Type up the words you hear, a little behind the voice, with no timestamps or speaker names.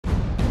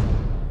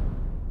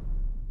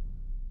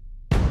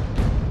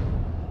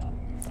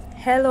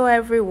Hello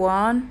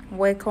everyone,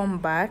 welcome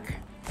back.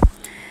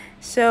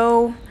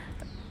 So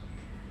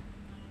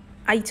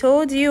I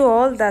told you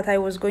all that I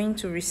was going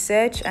to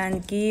research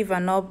and give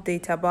an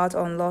update about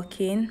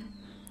unlocking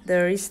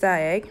the Easter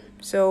egg.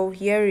 So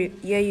here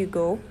you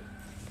go.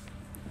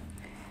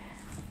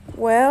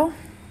 Well,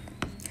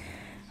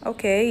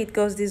 okay, it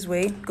goes this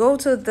way. Go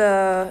to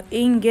the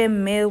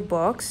in-game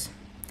mailbox,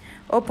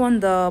 open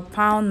the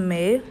pound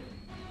mail,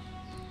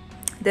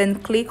 then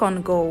click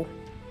on go.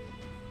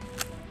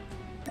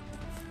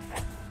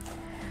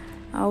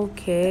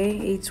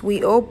 Okay,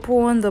 we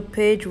open the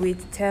page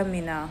with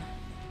terminal.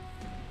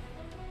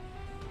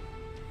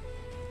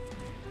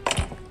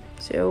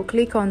 So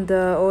click on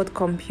the old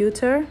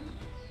computer.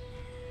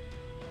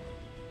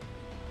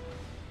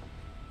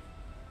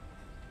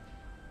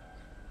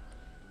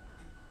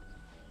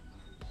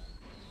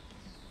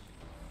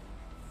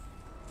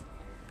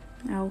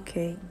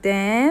 Okay,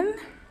 then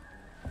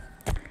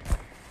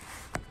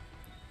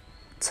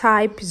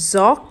type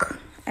ZORK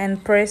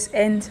and press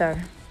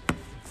enter.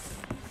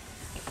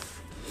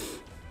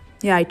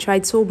 Yeah, I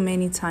tried so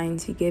many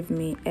times. He gave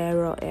me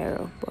error,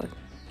 but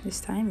this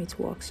time it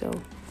works, so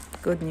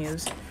good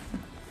news.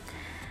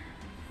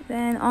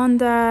 Then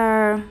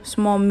under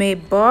small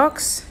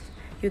mailbox,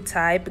 you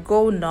type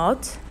go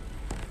not.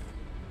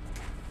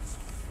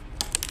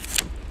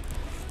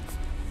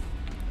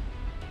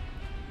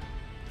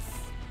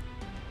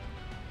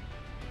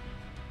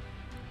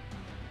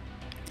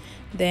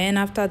 Then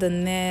after the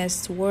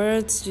next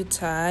words, you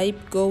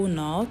type go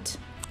not.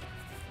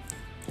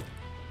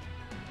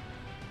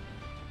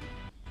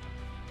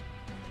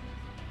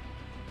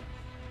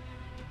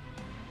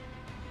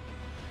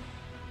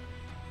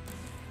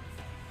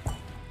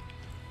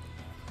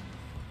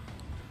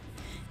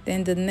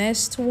 Then the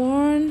next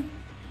one,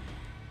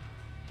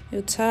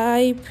 you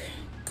type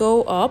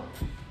go up.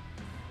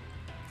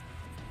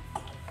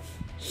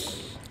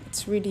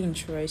 It's really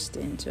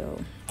interesting,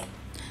 so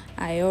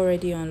I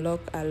already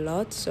unlocked a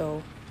lot,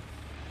 so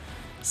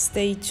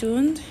stay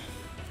tuned.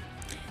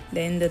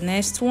 Then the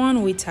next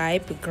one, we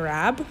type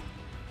grab.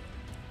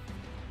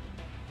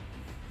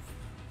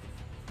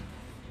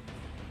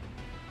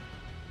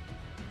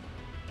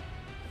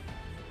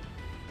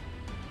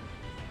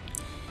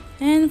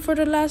 And for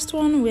the last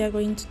one, we are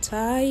going to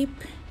type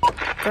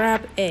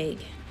grab egg.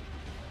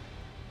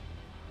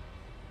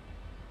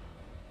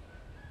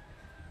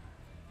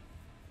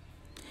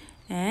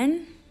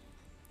 And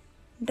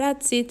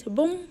that's it.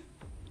 Boom.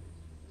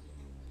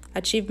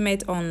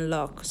 Achievement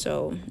unlock.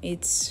 So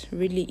it's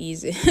really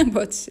easy,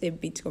 but a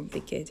bit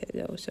complicated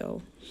though.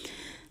 So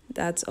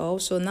that's all.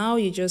 So now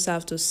you just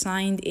have to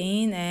sign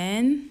in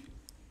and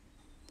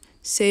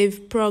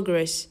save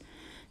progress.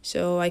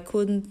 So I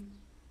couldn't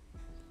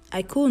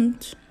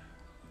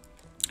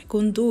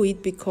do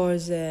it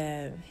because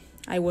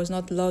I was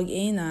not logged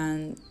in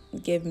and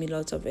it gave me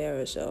lots of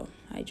errors, so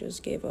I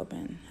just gave up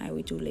and I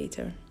will do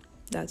later.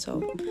 That's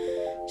all.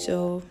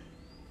 So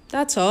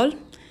that's all.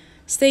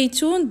 Stay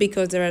tuned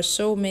because there are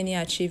so many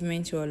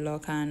achievements to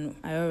unlock and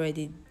I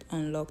already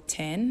unlocked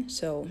 10,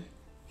 so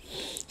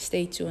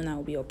stay tuned.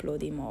 I'll be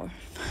uploading more.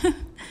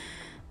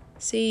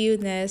 See you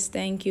next.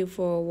 Thank you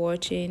for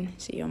watching.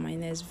 See you on my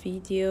next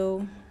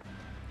video.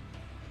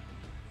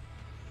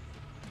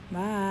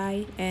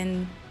 Bye,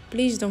 and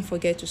please don't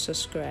forget to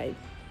subscribe.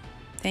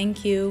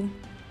 Thank you.